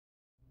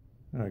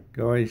Alright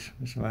guys,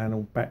 it's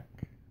Lionel back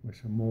with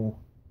some more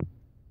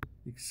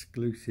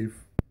exclusive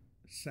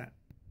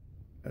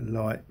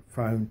satellite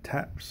phone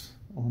taps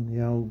on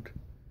the old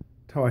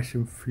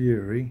Tyson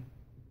Fury.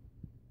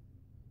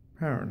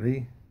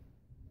 Apparently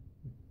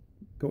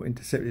got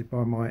intercepted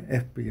by my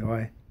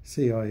FBI,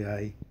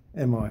 CIA,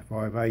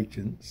 MI5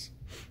 agents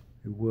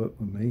who work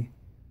with me.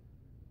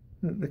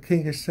 The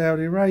King of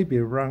Saudi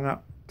Arabia rung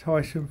up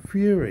Tyson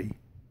Fury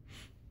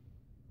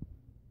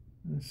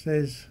and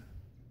says,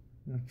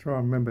 I'll try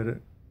and remember the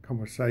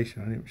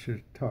conversation. I think we should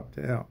have typed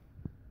it out,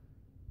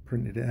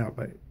 printed it out.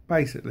 But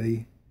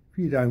basically, if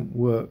you don't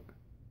work,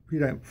 if you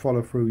don't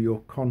follow through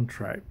your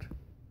contract,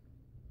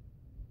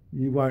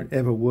 you won't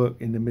ever work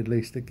in the Middle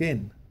East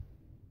again.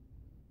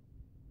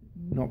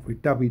 Not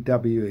with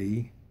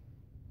WWE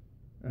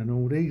and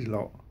all these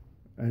lot.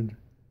 And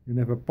you'll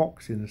never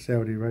box in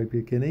Saudi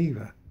Arabia again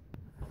either.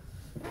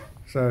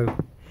 So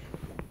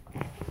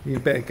you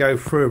better go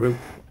through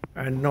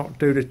and not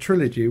do the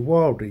trilogy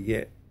Wilder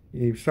yet.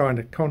 You've signed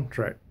a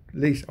contract, at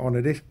least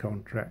honour this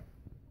contract,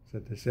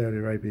 said the Saudi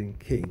Arabian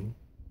king.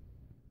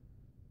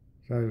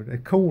 So they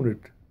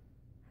cornered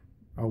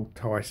old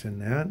Tyson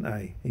now, aren't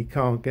they? He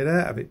can't get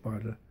out of it by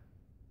the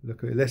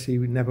look of it, unless he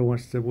never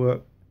wants to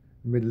work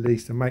in the Middle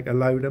East and make a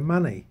load of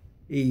money.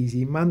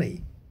 Easy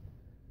money.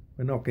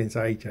 We're not against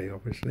AJ,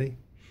 obviously.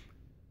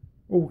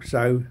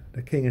 Also,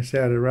 the King of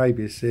Saudi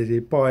Arabia says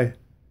he'd buy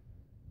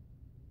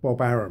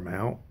Bob Arum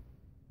out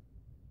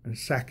and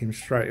sack him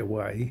straight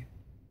away.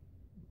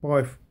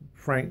 Buy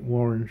Frank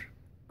Warren's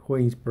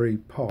Queensberry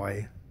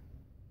Pie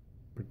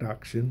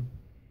production,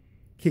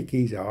 kick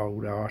his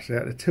old arse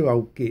out. The two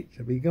old gits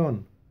will be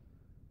gone.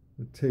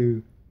 The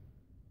two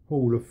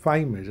Hall of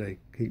Famers, they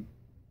keep,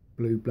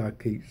 Blue Blood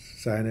keeps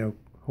saying they're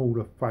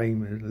Hall of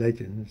Famers,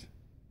 legends.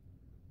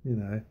 You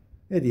know,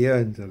 Eddie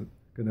Hearn's going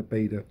to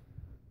be the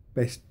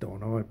best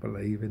Don, I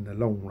believe, in the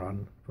long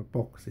run for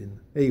boxing.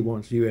 He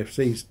wants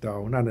UFC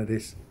style, none of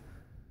this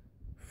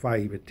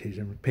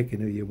favouritism,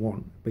 picking who you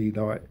want. Be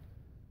like,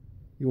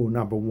 you're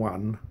number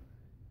one,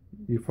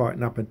 you fight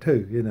number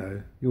two, you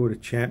know. You're the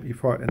champ, you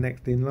fight the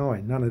next in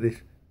line. None of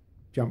this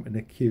jumping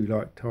the queue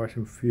like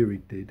Tyson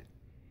Fury did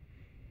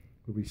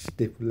with his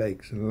stiff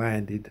legs and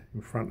landed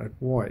in front of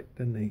White,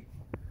 didn't he?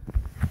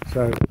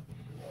 So,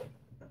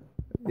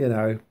 you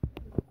know,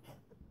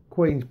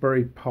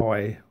 Queensberry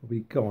Pie will be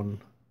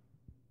gone.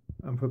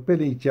 And for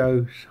Billy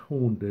Joe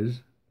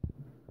Saunders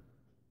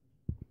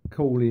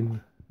calling,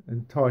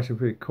 and Tyson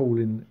Fury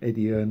calling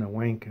Eddie Hearn a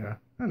wanker,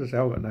 as I say,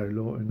 I've got no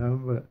law to know,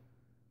 but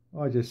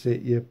I just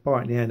sit you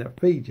biting the hand that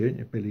feeds you, ain't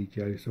you, Billy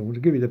Joe Saunders?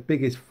 I'll give you the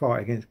biggest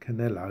fight against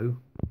Canelo,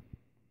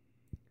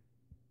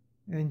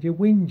 and you're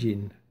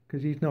whinging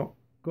because he's not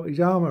got his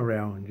arm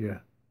around you.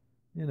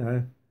 You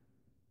know,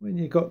 when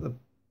you got the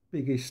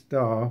biggest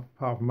star,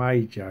 apart from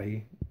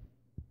AJ,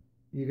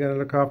 you're going to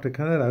look after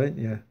Canelo, ain't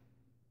you?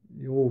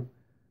 You're,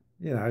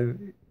 you know,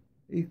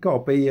 he's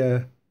got to be,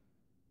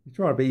 he's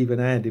trying to be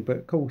even-handed, but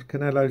of course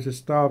Canelo's the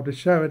star of the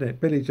show, isn't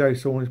it? Billy Joe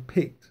Saunders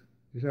picked.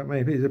 You know what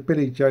I mean? If it's a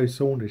Billy Joe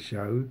Saunders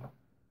show,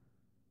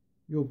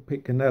 you'll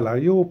pick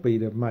Canelo, you'll be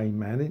the main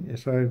man, ain't you?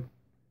 So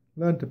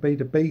learn to be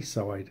the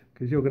B-side,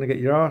 because you're going to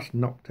get your arse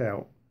knocked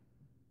out,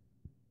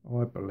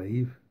 I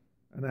believe.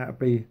 And that'll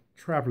be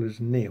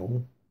Travellers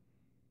nil,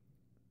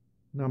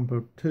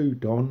 number 2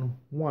 Don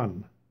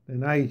 1. Then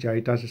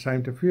AJ does the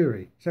same to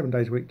Fury, 7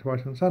 days a week,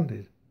 twice on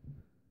Sundays.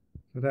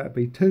 So that'll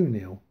be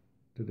 2-0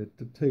 to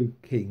the two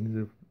kings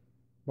of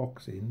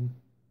boxing.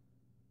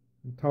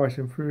 And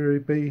Tyson Fury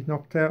be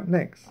knocked out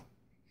next.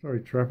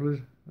 Sorry,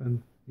 Travellers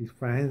and his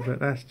fans, but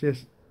that's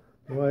just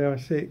the way I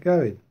see it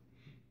going.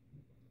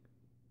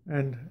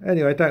 And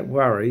anyway, don't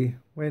worry.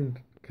 When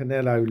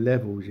Canelo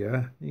levels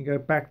you, you can go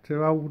back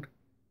to old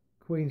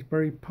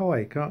Queensberry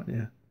Pie, can't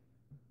you?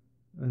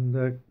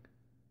 And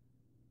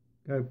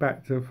go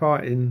back to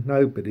fighting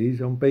nobodies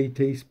on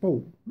BT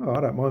Sport. No, I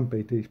don't mind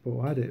BT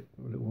Sport. I had it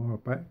a little while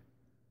back.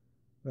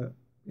 But,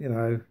 you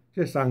know,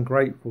 just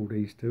ungrateful,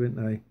 these two, aren't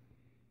they?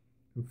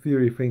 And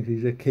Fury thinks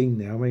he's a king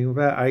now. I mean,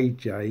 without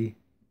AJ,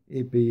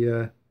 he'd be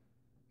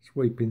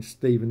sweeping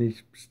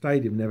Stevenage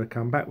Stadium, never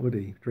come back, would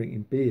he?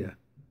 Drinking beer.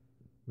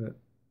 But,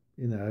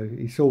 you know,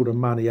 he saw the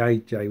money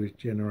AJ was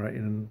generating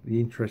and the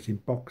interest in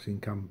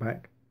boxing come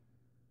back.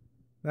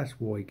 That's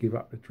why he give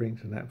up the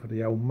drinks and that, for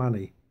the old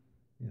money.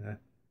 You know,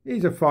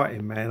 he's a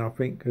fighting man, I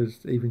think,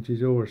 because even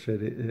Chisora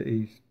said it.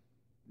 He's,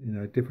 you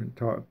know, a different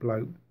type of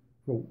bloke.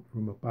 Fought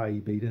from a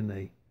baby, didn't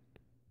he?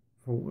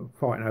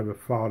 Fighting over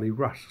Farley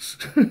Rusks.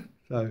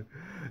 So,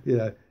 you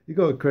know, you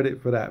got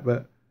credit for that,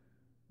 but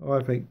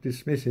I think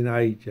dismissing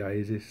AJ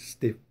as this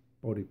stiff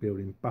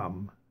bodybuilding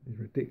bum is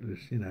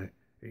ridiculous, you know.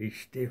 He's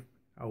stiff,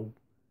 old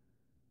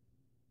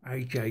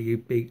AJ, you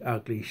big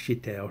ugly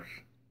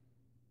shithouse.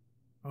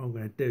 I'm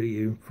going to do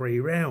you in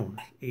 3 rounds.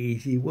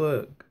 Easy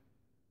work.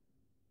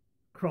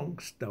 Kronk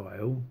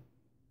style.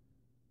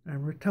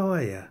 And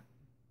retire.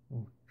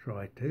 Or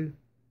try to.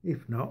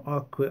 If not,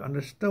 I'll quit on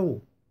the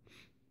stall.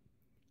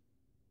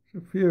 So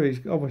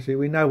Fury's, obviously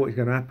we know what's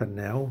going to happen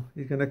now.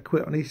 He's going to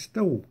quit on his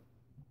stall.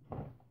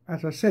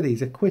 As I said,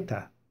 he's a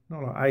quitter.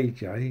 Not like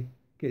AJ,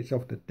 gets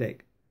off the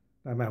deck,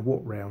 no matter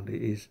what round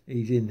it is,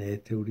 he's in there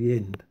till the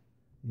end,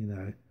 you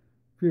know.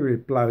 Fury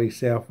would blow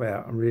himself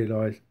out and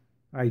realise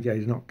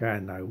AJ's not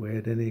going nowhere,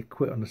 then he'd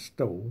quit on the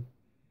stall.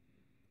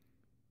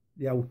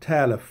 The old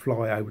tail would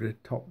fly over the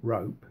top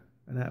rope,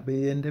 and that'd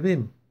be the end of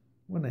him,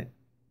 wouldn't it?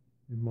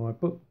 In my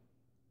book.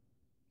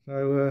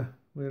 So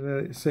we'll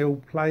let it still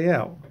play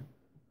out.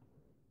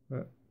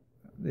 But,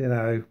 you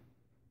know,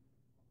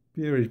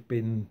 Fury's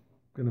been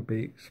going to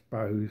be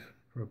exposed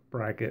for a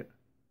braggart.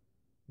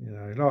 You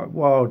know, like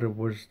Wilder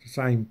was the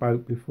same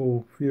boat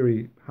before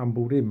Fury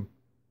humbled him.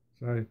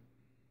 So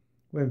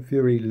when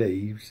Fury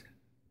leaves,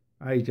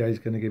 AJ's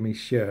going to give me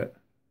shirt,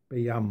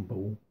 be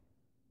humble,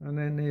 and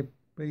then he'll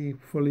be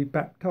fully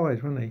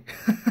baptised, won't he?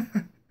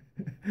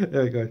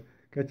 There we go.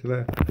 Catch you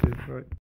later. Cheers, right.